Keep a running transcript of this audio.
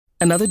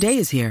Another day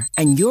is here,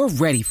 and you're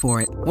ready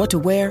for it. What to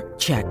wear?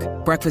 Check.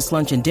 Breakfast,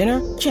 lunch, and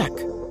dinner? Check.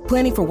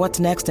 Planning for what's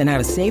next and how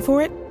to save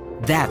for it?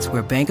 That's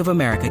where Bank of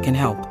America can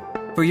help.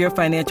 For your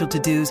financial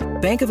to-dos,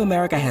 Bank of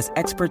America has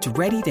experts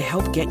ready to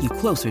help get you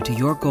closer to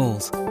your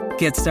goals.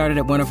 Get started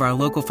at one of our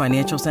local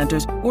financial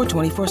centers or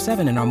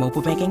 24/7 in our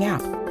mobile banking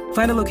app.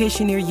 Find a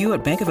location near you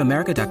at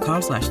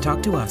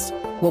bankofamerica.com/talktous.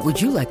 What would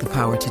you like the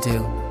power to do?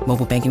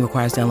 Mobile banking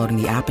requires downloading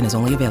the app and is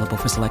only available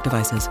for select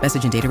devices.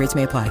 Message and data rates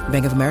may apply.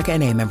 Bank of America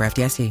N.A., member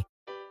FDIC.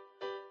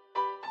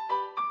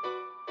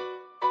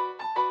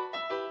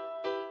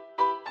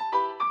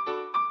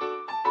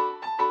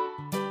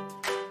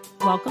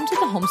 Welcome to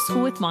the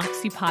Homeschool with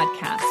Moxie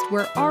podcast,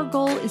 where our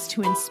goal is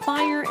to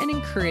inspire and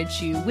encourage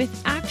you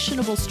with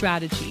actionable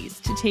strategies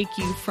to take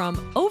you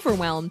from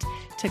overwhelmed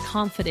to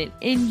confident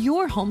in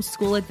your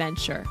homeschool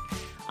adventure.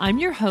 I'm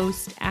your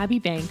host, Abby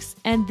Banks,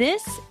 and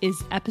this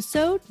is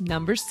episode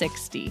number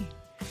 60.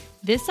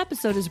 This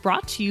episode is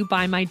brought to you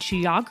by my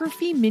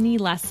geography mini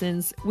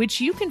lessons,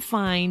 which you can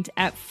find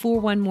at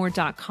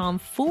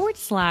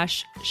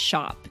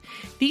 41more.com/shop.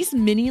 These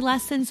mini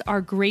lessons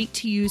are great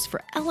to use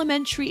for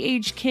elementary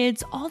age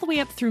kids all the way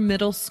up through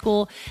middle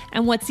school.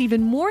 And what's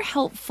even more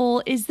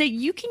helpful is that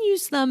you can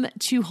use them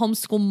to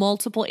homeschool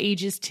multiple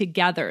ages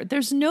together.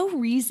 There's no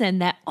reason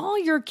that all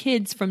your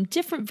kids from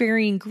different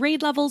varying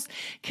grade levels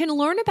can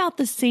learn about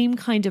the same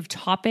kind of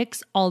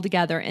topics all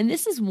together. And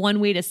this is one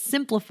way to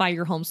simplify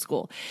your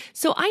homeschool.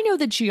 So I know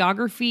that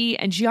geography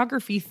and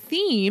geography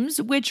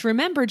themes, which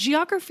remember,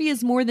 geography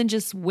is more than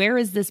just where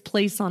is this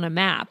place on a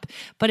map,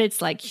 but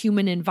it's like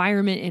human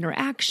environment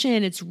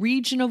interaction, it's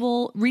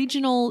regional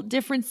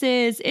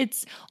differences,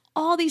 it's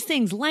all these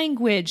things,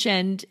 language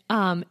and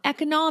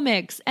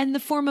economics and the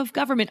form of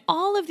government,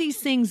 all of these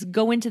things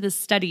go into the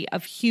study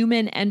of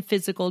human and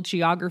physical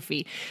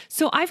geography.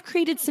 So I've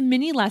created some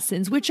mini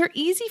lessons, which are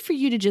easy for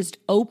you to just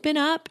open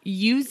up,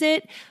 use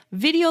it,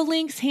 video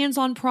links,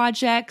 hands-on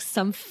projects,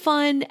 some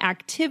fun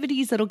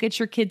activities that'll get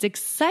your kids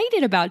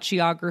excited about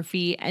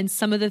geography and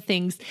some of the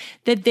things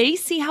that they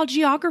see how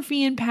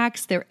geography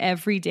impacts their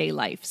everyday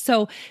life.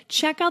 So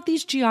check out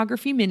these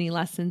geography mini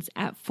lessons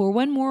at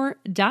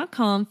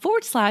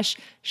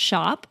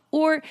 41more.com/shop,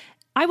 or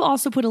I will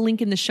also put a link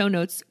in the show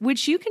notes,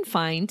 which you can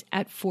find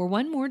at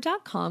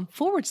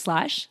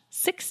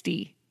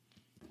 41more.com/60.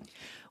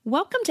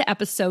 Welcome to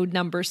episode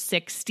number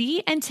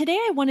 60. And today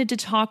I wanted to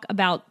talk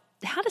about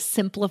how to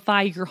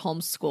simplify your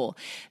homeschool.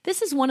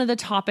 This is one of the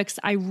topics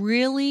I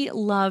really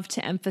love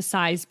to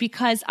emphasize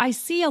because I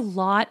see a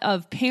lot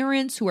of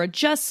parents who are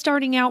just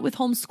starting out with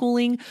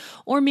homeschooling,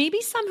 or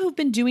maybe some who've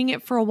been doing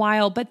it for a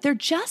while, but they're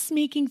just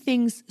making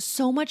things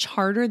so much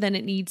harder than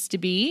it needs to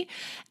be.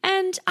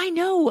 And I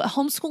know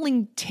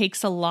homeschooling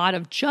takes a lot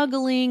of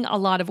juggling, a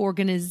lot of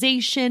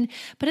organization,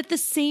 but at the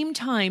same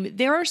time,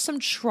 there are some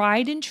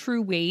tried and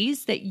true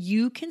ways that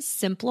you can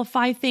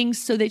simplify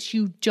things so that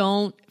you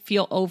don't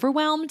feel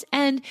overwhelmed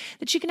and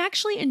that you can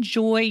actually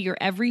enjoy your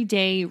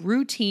everyday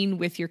routine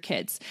with your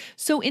kids.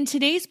 So in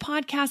today's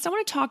podcast, I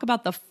want to talk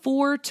about the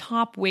 4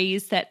 top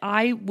ways that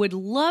I would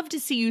love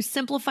to see you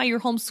simplify your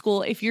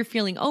homeschool if you're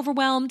feeling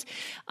overwhelmed.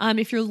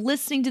 If you're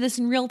listening to this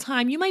in real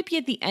time, you might be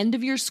at the end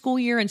of your school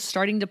year and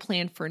starting to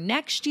plan for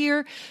next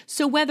year.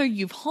 So whether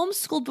you've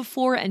homeschooled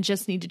before and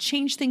just need to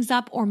change things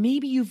up, or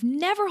maybe you've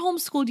never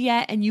homeschooled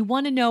yet and you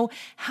want to know,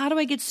 how do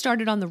I get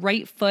started on the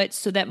right foot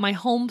so that my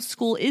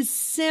homeschool is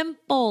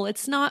simple?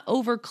 It's not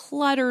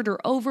over-cluttered or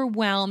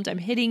overwhelmed. I'm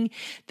hitting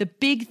the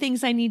big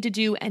things I need to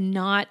do and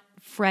not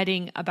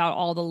fretting about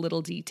all the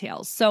little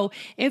details. So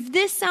if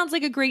this sounds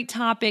like a great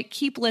topic,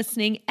 keep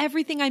listening.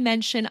 Everything I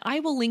mention,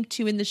 I will link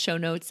to in the show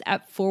notes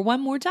at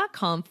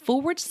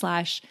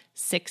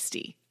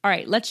 41more.com/60. All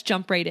right, let's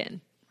jump right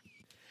in.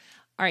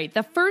 All right,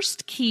 the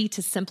first key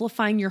to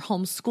simplifying your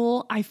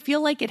homeschool, I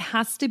feel like it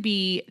has to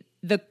be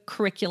the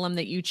curriculum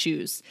that you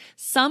choose.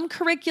 Some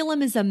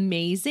curriculum is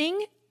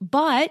amazing,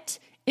 but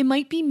it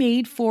might be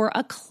made for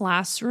a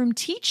classroom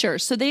teacher.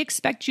 So they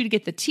expect you to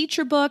get the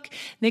teacher book,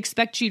 they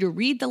expect you to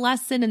read the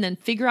lesson and then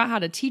figure out how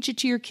to teach it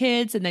to your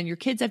kids, and then your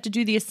kids have to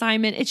do the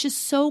assignment. It's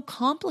just so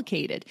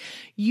complicated.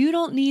 You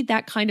don't need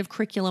that kind of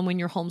curriculum when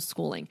you're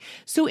homeschooling.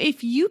 So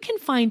if you can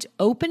find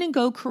open and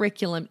go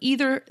curriculum,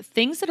 either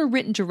things that are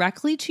written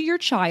directly to your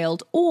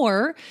child,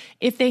 or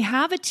if they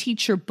have a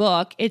teacher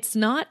book, it's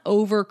not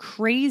over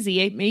crazy.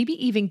 It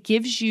maybe even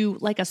gives you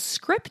like a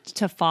script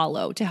to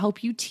follow to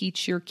help you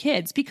teach your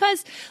kids.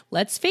 Because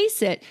let's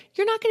face it,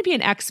 you're not going to be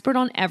an expert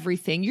on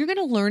everything. You're going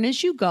to learn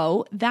as you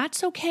go.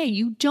 That's okay.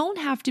 You don't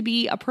have to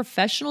be a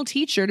professional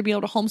teacher to be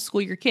able to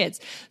homeschool your kids.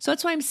 So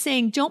that's why I'm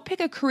saying don't pick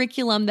a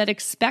curriculum that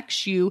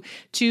expects you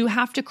to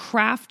have to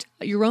craft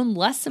your own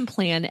lesson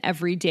plan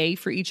every day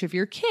for each of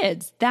your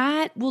kids.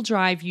 That will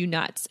drive you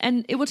nuts,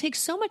 and it will take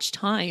so much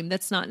time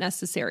that's not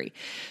necessary.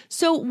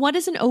 So what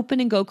is an open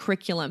and go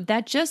curriculum?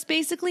 That just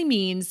basically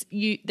means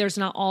there's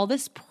not all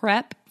this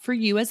prep for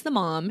you as the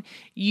mom.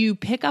 You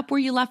pick up where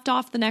you left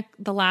off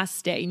the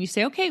last day, and you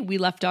say, okay, we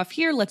left off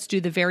here. Let's do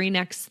the very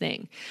next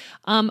thing.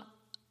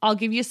 I'll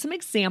give you some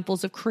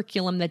examples of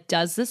curriculum that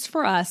does this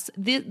for us.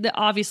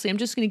 Obviously, I'm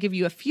just going to give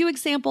you a few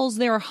examples.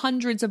 There are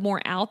hundreds of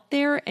more out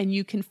there, and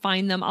you can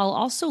find them. I'll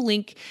also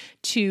link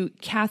to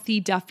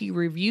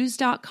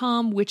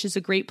KathyDuffyReviews.com, which is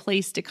a great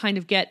place to kind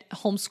of get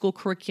homeschool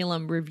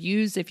curriculum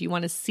reviews. If you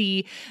want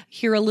to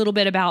hear a little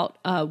bit about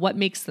what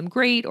makes them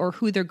great or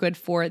who they're good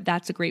for,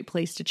 that's a great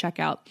place to check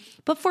out.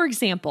 But for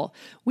example,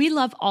 we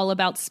love All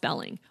About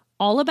Spelling.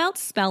 All About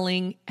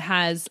Spelling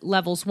has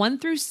levels 1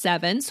 through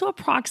 7, so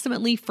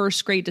approximately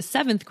first grade to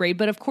seventh grade,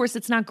 but of course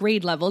it's not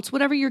grade level. It's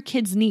whatever your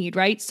kids need,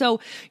 right? So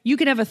you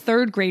could have a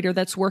third grader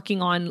that's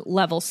working on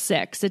level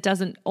 6. It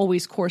doesn't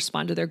always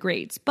correspond to their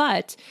grades,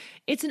 but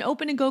it's an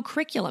open and go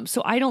curriculum.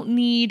 So I don't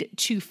need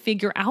to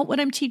figure out what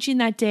I'm teaching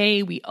that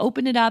day. We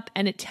open it up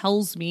and it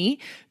tells me,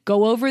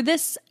 go over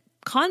this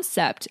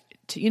concept.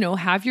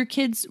 Have your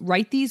kids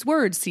write these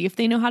words, see if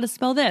they know how to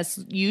spell this.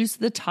 Use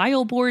the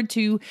tile board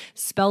to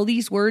spell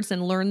these words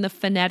and learn the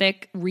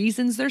phonetic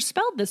reasons they're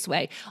spelled this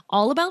way.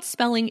 All About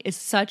Spelling is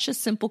such a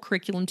simple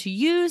curriculum to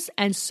use,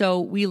 and so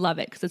we love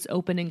it because it's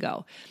open and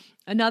go.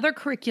 Another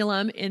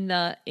curriculum in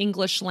the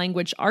English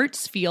language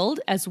arts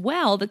field as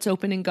well that's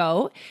open and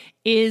go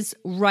is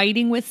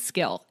Writing with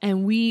Skill.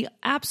 And we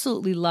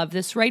absolutely love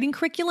this writing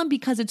curriculum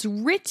because it's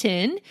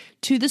written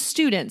to the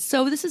students.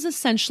 So this is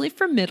essentially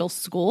for middle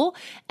school,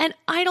 and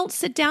I don't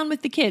sit down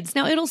with the kids.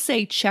 Now it'll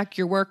say check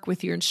your work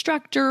with your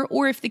instructor,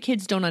 or if the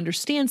kids don't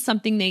understand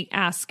something, they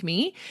ask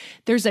me.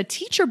 There's a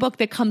teacher book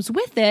that comes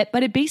with it,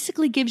 but it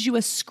basically gives you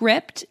a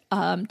script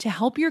to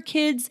help your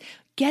kids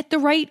get the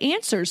right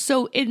answers.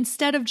 So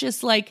instead of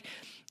just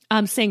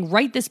saying,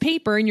 write this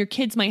paper and your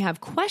kids might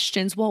have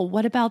questions, well,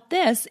 what about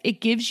this? It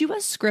gives you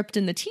a script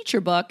in the teacher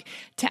book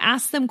to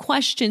ask them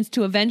questions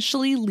to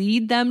eventually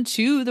lead them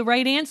to the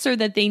right answer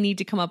that they need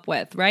to come up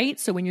with, right?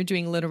 So when you're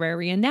doing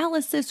literary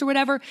analysis or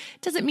whatever,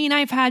 it doesn't mean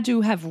I've had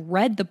to have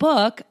read the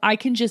book. I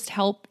can just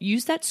help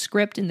use that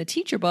script in the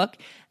teacher book.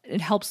 It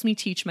helps me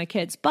teach my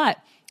kids. But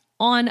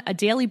on a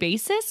daily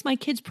basis, my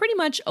kids pretty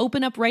much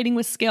open up Writing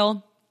with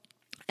Skill,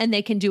 and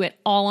they can do it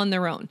all on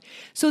their own.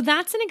 So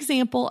that's an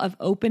example of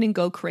open and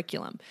go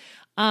curriculum.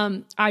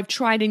 I've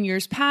tried in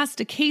years past,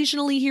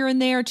 occasionally here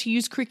and there, to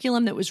use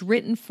curriculum that was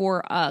written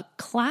for a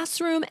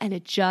classroom, and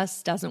it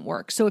just doesn't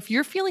work. So if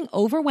you're feeling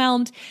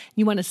overwhelmed,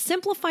 you want to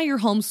simplify your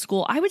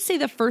homeschool, I would say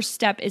the first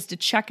step is to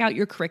check out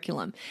your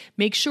curriculum.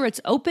 Make sure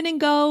it's open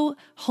and go,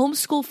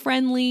 homeschool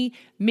friendly,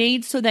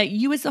 made so that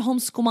you as a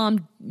homeschool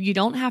mom, you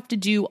don't have to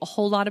do a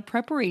whole lot of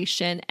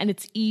preparation, and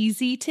it's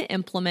easy to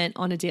implement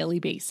on a daily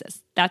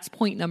basis. That's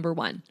point number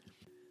one.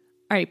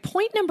 All right,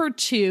 point number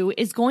 2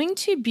 is going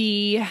to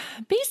be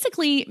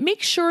basically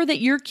make sure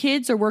that your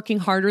kids are working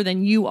harder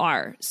than you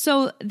are.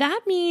 So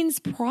that means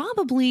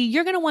probably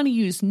you're going to want to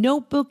use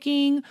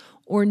notebooking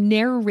or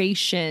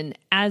narration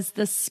as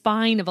the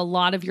spine of a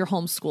lot of your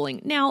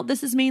homeschooling. Now,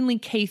 this is mainly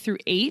K through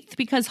 8th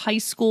because high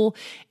school,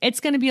 it's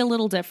going to be a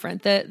little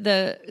different.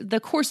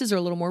 The courses are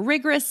a little more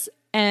rigorous,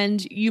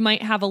 and you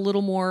might have a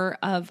little more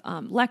of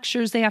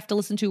lectures they have to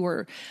listen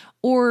to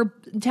or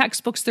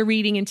textbooks they're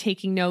reading and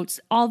taking notes,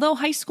 although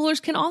high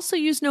schoolers can also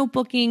use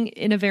notebooking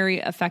in a very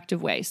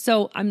effective way.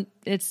 So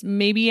it's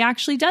maybe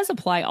actually does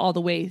apply all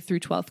the way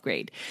through 12th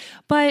grade.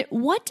 But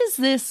what does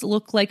this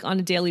look like on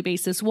a daily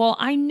basis? Well,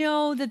 I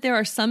know that there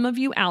are some of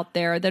you out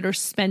there that are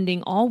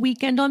spending all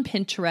weekend on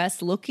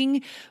Pinterest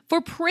looking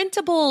for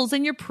printables,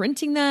 and you're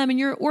printing them and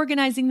you're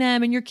organizing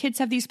them, and your kids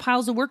have these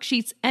piles of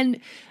worksheets, and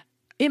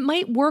it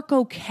might work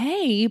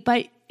okay,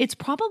 but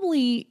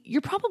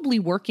you're probably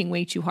working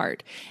way too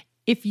hard.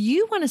 If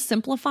you want to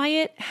simplify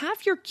it,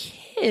 have your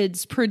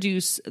kids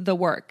produce the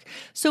work.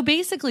 So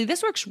basically,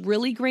 this works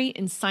really great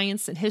in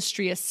science and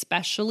history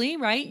especially,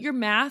 right? You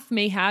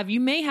may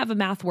have a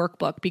math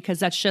workbook because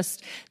that's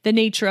just the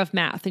nature of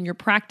math, and you're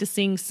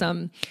practicing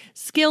some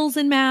skills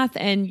in math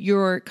and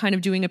you're kind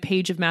of doing a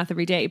page of math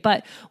every day.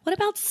 But what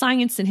about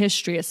science and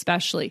history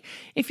especially?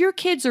 If your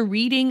kids are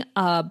reading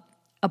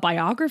a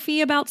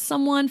biography about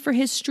someone for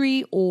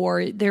history,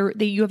 or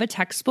you have a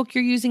textbook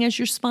you're using as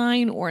your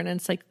spine, or an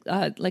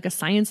like a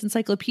science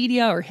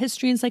encyclopedia or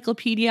history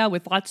encyclopedia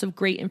with lots of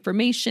great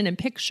information and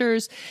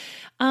pictures,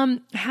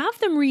 have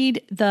them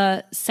read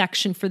the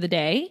section for the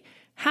day.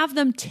 Have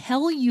them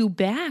tell you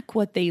back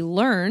what they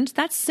learned.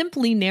 That's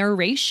simply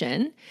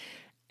narration.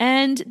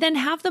 And then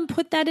have them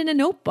put that in a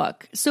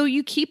notebook. So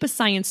you keep a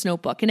science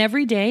notebook, and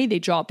every day they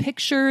draw a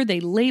picture, they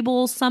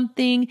label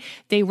something,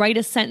 they write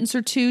a sentence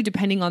or two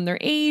depending on their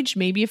age.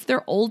 Maybe if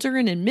they're older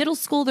and in middle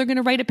school, they're going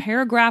to write a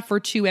paragraph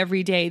or two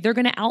every day. They're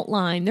going to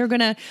outline, they're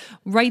going to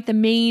write the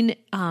main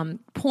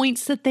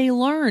points that they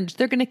learned.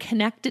 They're going to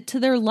connect it to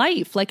their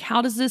life. Like,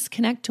 how does this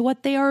connect to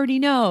what they already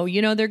know?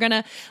 They're going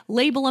to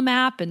label a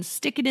map and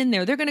stick it in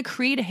there. They're going to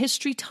create a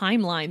history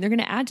timeline. They're going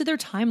to add to their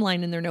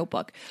timeline in their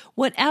notebook.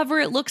 Whatever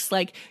it looks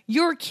like,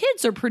 your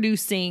kids are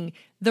producing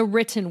the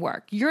written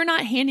work. You're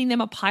not handing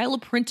them a pile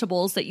of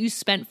printables that you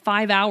spent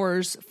 5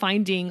 hours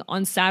finding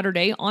on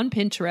Saturday on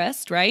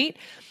Pinterest, right?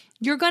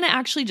 you're going to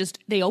actually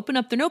they open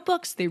up their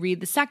notebooks, they read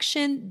the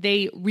section,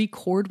 they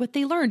record what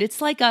they learned. It's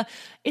like a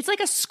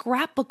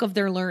scrapbook of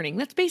their learning.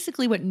 That's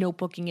basically what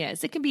notebooking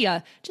is. It can be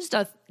just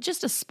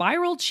a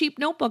spiral cheap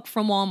notebook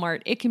from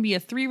Walmart. It can be a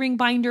 3-ring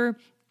binder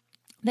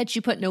that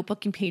you put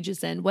notebooking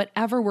pages in,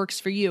 whatever works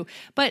for you.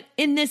 But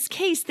in this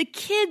case, the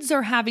kids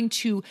are having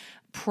to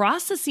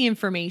process the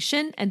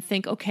information and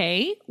think,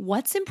 okay,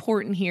 what's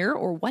important here?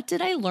 Or what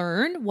did I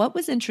learn? What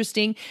was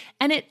interesting?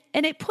 And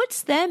it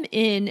puts them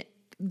in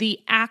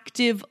the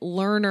active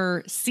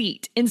learner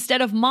seat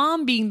instead of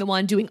mom being the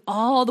one doing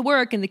all the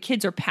work and the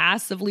kids are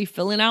passively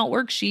filling out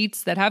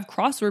worksheets that have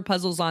crossword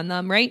puzzles on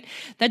them, right?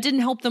 That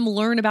didn't help them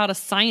learn about a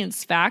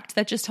science fact.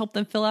 That just helped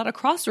them fill out a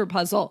crossword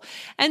puzzle.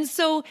 And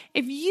so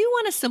if you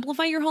want to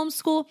simplify your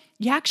homeschool,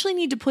 you actually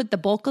need to put the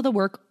bulk of the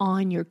work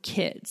on your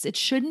kids. It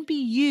shouldn't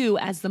be you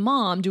as the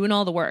mom doing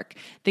all the work.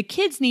 The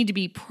kids need to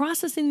be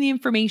processing the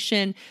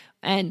information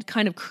and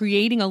kind of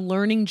creating a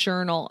learning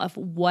journal of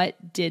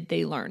what did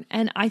they learn.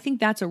 And I think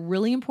that's a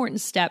really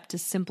important step to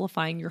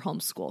simplifying your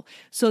homeschool.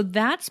 So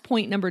that's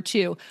point number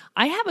 2.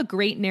 I have a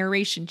great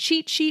narration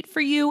cheat sheet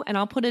for you, and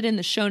I'll put it in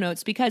the show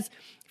notes because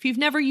if you've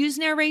never used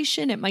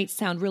narration, it might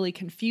sound really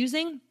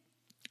confusing.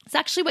 It's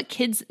actually what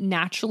kids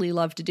naturally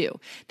love to do.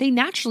 They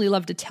naturally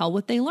love to tell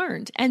what they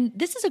learned. And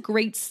this is a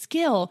great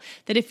skill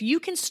that if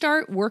you can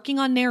start working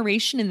on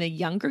narration in the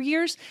younger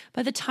years,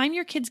 by the time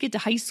your kids get to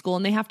high school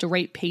and they have to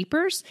write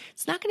papers,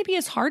 it's not going to be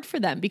as hard for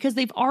them because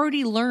they've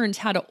already learned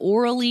how to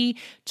orally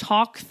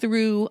talk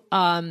through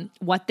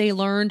what they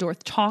learned or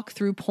talk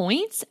through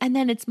points. And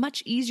then it's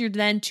much easier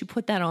then to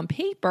put that on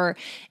paper.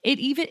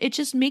 It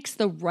just makes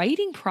the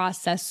writing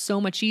process so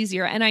much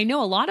easier. And I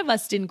know a lot of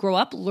us didn't grow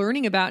up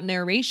learning about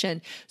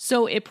narration.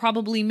 So it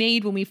probably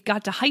made, when we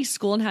got to high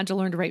school and had to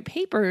learn to write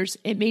papers,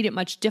 it made it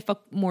much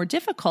more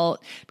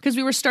difficult because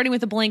we were starting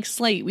with a blank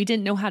slate. We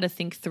didn't know how to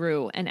think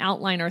through and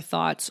outline our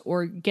thoughts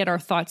or get our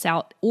thoughts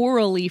out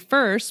orally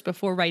first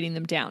before writing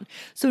them down.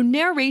 So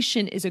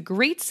narration is a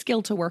great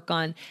skill to work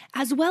on,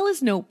 as well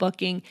as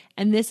notebooking,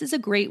 and this is a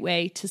great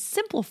way to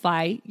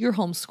simplify your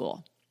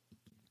homeschool.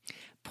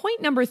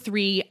 Point number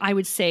 3, I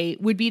would say,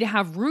 would be to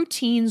have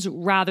routines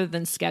rather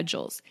than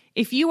schedules.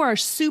 If you are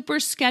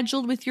super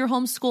scheduled with your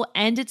homeschool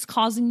and it's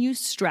causing you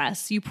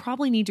stress, you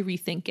probably need to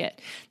rethink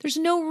it. There's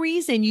no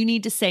reason you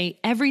need to say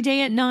every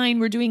day at 9,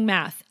 we're doing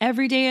math.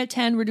 Every day at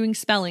 10, we're doing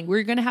spelling.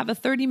 We're going to have a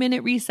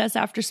 30-minute recess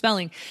after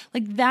spelling.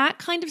 Like that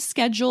kind of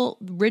schedule,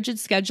 rigid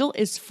schedule,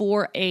 is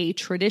for a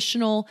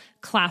traditional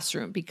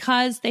classroom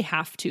because they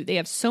have to. They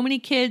have so many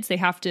kids. They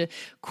have to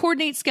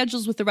coordinate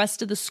schedules with the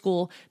rest of the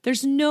school.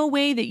 There's no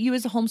way that you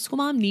as a homeschool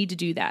mom need to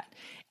do that.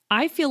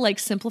 I feel like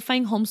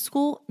simplifying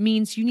homeschool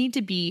means you need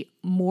to be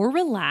more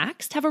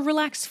relaxed, have a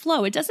relaxed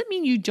flow. It doesn't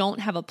mean you don't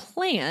have a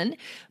plan,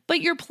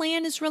 but your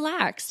plan is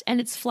relaxed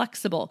and it's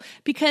flexible.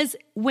 Because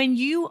when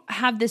you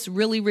have this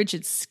really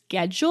rigid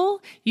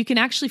schedule, you can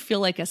actually feel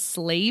like a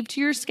slave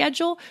to your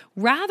schedule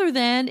rather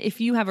than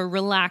if you have a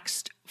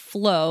relaxed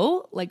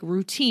flow, like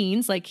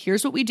routines, like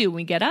here's what we do. When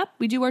we get up,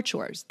 we do our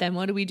chores. Then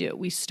what do?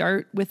 We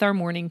start with our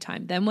morning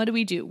time. Then what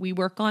do? We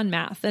work on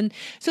math. And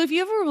so if you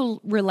have a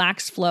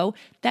relaxed flow,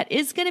 that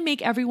is going to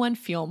make everyone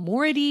feel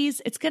more at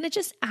ease. It's going to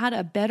just add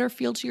a better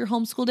feel to your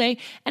homeschool day.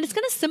 And it's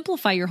going to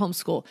simplify your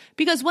homeschool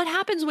because what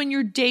happens when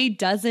your day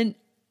doesn't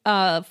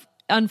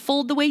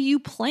unfold the way you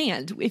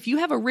planned? If you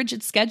have a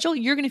rigid schedule,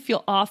 you're going to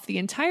feel off the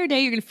entire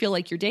day. You're going to feel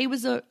like your day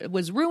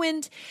was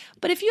ruined.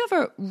 But if you have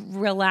a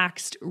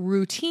relaxed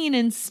routine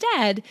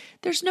instead,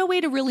 there's no way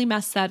to really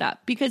mess that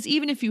up because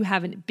even if you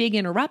have a big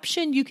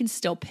interruption, you can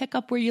still pick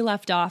up where you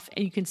left off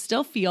and you can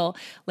still feel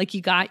like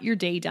you got your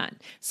day done.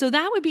 So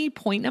that would be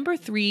point number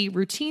 3,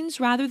 routines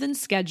rather than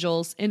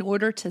schedules in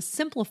order to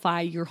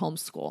simplify your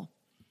homeschool.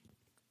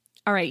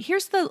 All right,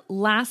 here's the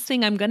last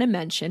thing I'm going to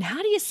mention.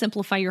 How do you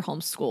simplify your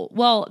homeschool?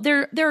 Well,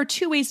 there are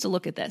 2 ways to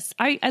look at this.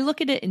 I look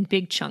at it in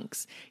big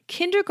chunks.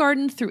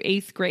 Kindergarten through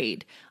 8th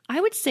grade, I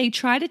would say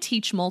try to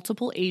teach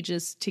multiple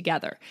ages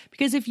together.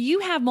 Because if you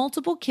have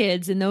multiple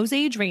kids in those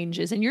age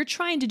ranges and you're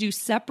trying to do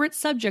separate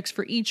subjects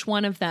for each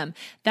one of them,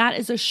 that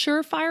is a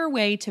surefire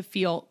way to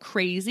feel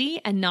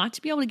crazy and not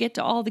to be able to get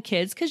to all the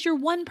kids because you're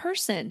one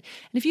person. And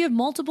if you have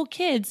multiple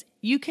kids,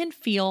 you can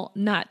feel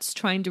nuts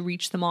trying to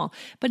reach them all.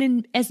 But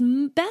as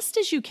best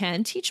as you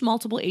can, teach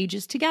multiple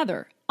ages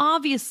together.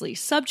 Obviously,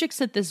 subjects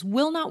that this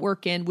will not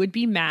work in would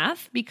be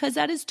math because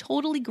that is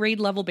totally grade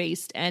level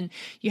based and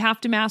you have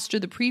to master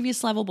the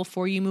previous level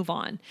before you move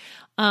on.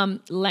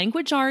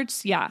 Language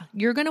arts, yeah,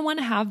 you're going to want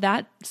to have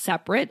that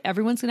separate.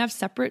 Everyone's going to have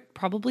separate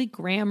probably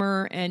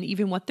grammar and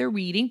even what they're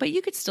reading, but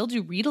you could still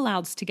do read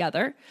alouds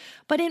together.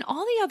 But in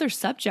all the other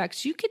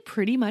subjects, you could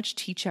pretty much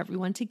teach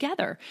everyone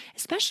together,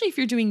 especially if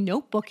you're doing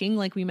notebooking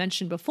like we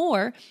mentioned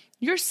before.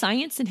 Your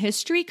science and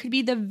history could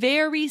be the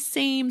very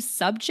same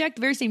subject,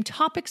 very same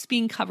topics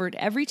being covered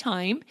every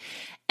time.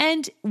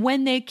 And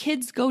when the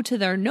kids go to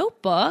their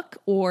notebook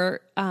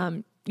or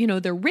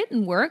their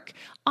written work,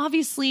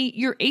 obviously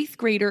your 8th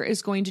grader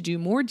is going to do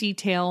more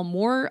detail,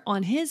 more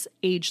on his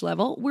age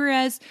level,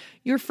 whereas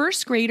your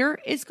 1st grader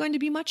is going to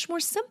be much more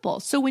simple.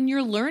 So when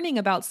you're learning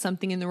about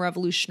something in the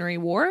Revolutionary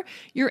War,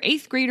 your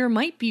 8th grader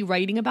might be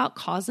writing about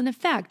cause and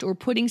effect or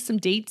putting some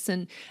dates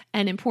and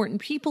important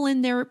people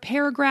in their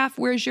paragraph,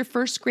 whereas your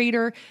 1st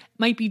grader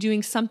might be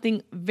doing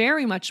something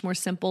very much more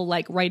simple,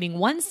 like writing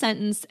one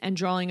sentence and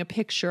drawing a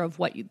picture of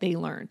what they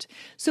learned.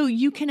 So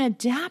you can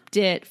adapt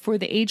it for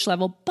the age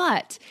level,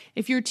 but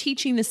if you're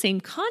teaching the same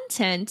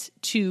content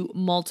to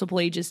multiple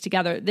ages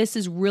together, this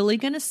is really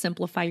going to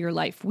simplify your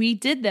life. We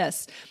did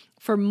this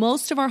for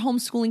most of our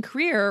homeschooling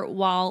career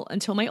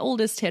until my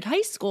oldest hit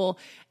high school.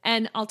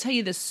 And I'll tell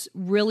you, this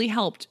really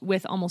helped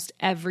with almost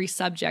every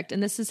subject.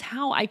 And this is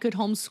how I could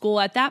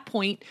homeschool at that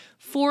point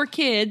 4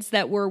 kids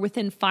that were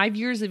within 5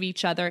 years of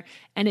each other,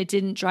 and it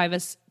didn't drive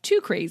us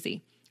too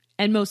crazy.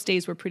 And most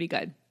days were pretty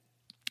good.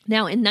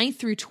 Now, in 9th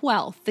through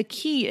 12th, the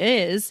key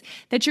is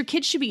that your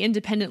kids should be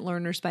independent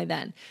learners by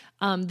then.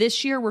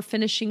 This year, we're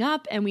finishing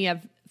up, and we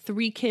have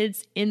 3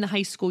 kids in the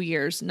high school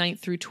years, 9th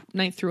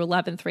through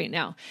 11th right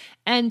now.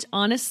 And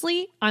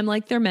honestly, I'm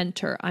like their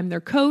mentor. I'm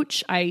their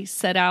coach. I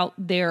set out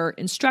their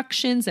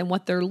instructions and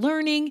what they're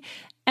learning,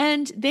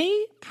 and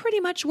they pretty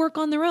much work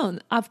on their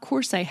own. Of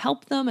course, I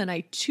help them and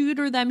I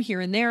tutor them here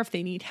and there if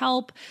they need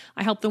help.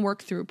 I help them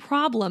work through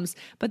problems,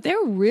 but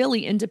they're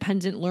really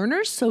independent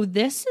learners. So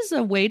this is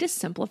a way to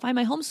simplify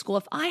my homeschool.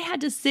 If I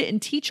had to sit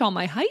and teach all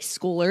my high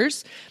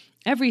schoolers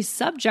every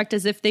subject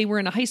as if they were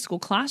in a high school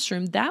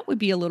classroom, that would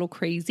be a little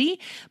crazy,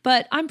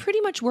 but I'm pretty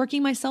much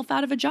working myself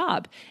out of a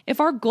job. If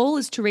our goal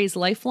is to raise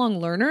lifelong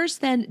learners,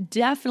 then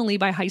definitely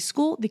by high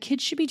school, the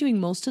kids should be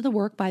doing most of the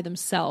work by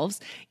themselves.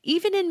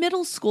 Even in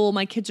middle school,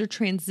 my kids are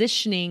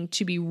transitioning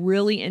to be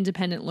really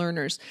independent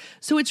learners.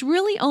 So it's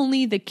really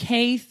only the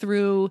K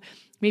through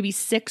maybe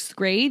 6th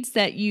grades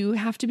that you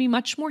have to be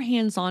much more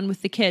hands-on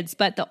with the kids.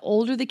 But the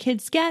older the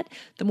kids get,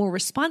 the more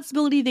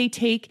responsibility they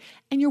take,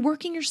 and you're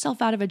working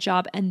yourself out of a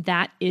job, and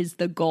that is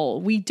the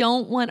goal. We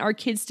don't want our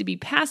kids to be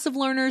passive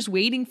learners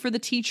waiting for the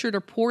teacher to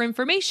pour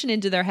information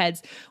into their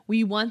heads.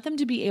 We want them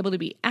to be able to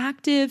be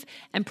active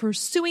and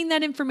pursuing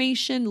that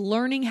information,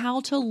 learning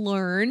how to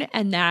learn,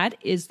 and that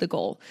is the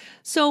goal.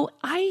 So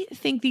I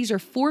think these are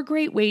 4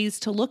 great ways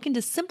to look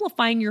into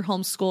simplifying your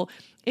homeschool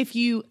if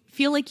you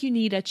feel like you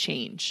need a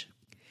change.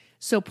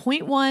 So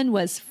point 1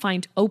 was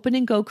find open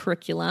and go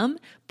curriculum.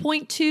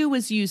 Point 2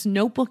 was use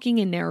notebooking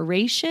and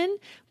narration.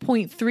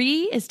 Point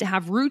 3 is to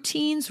have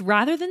routines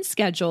rather than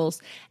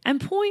schedules.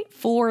 And point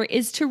 4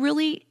 is to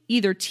really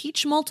either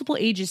teach multiple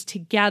ages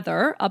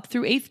together up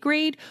through 8th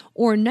grade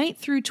or 9th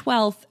through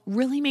 12th,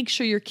 really make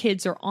sure your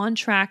kids are on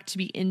track to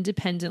be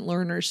independent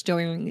learners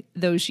during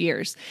those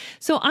years.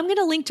 So I'm going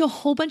to link to a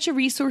whole bunch of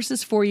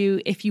resources for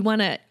you. If you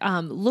want to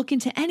look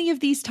into any of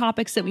these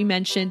topics that we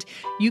mentioned,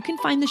 you can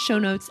find the show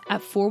notes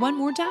at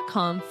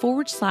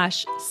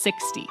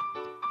 4onemore.com/60.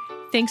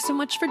 Thanks so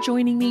much for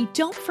joining me.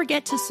 Don't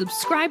forget to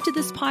subscribe to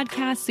this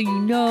podcast so you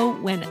know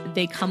when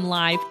they come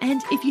live.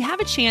 And if you have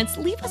a chance,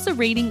 leave us a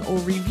rating or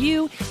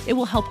review. It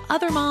will help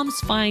other moms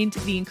find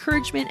the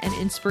encouragement and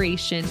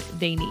inspiration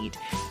they need.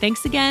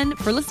 Thanks again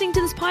for listening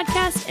to this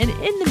podcast. And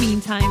in the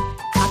meantime,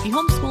 happy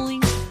homeschooling.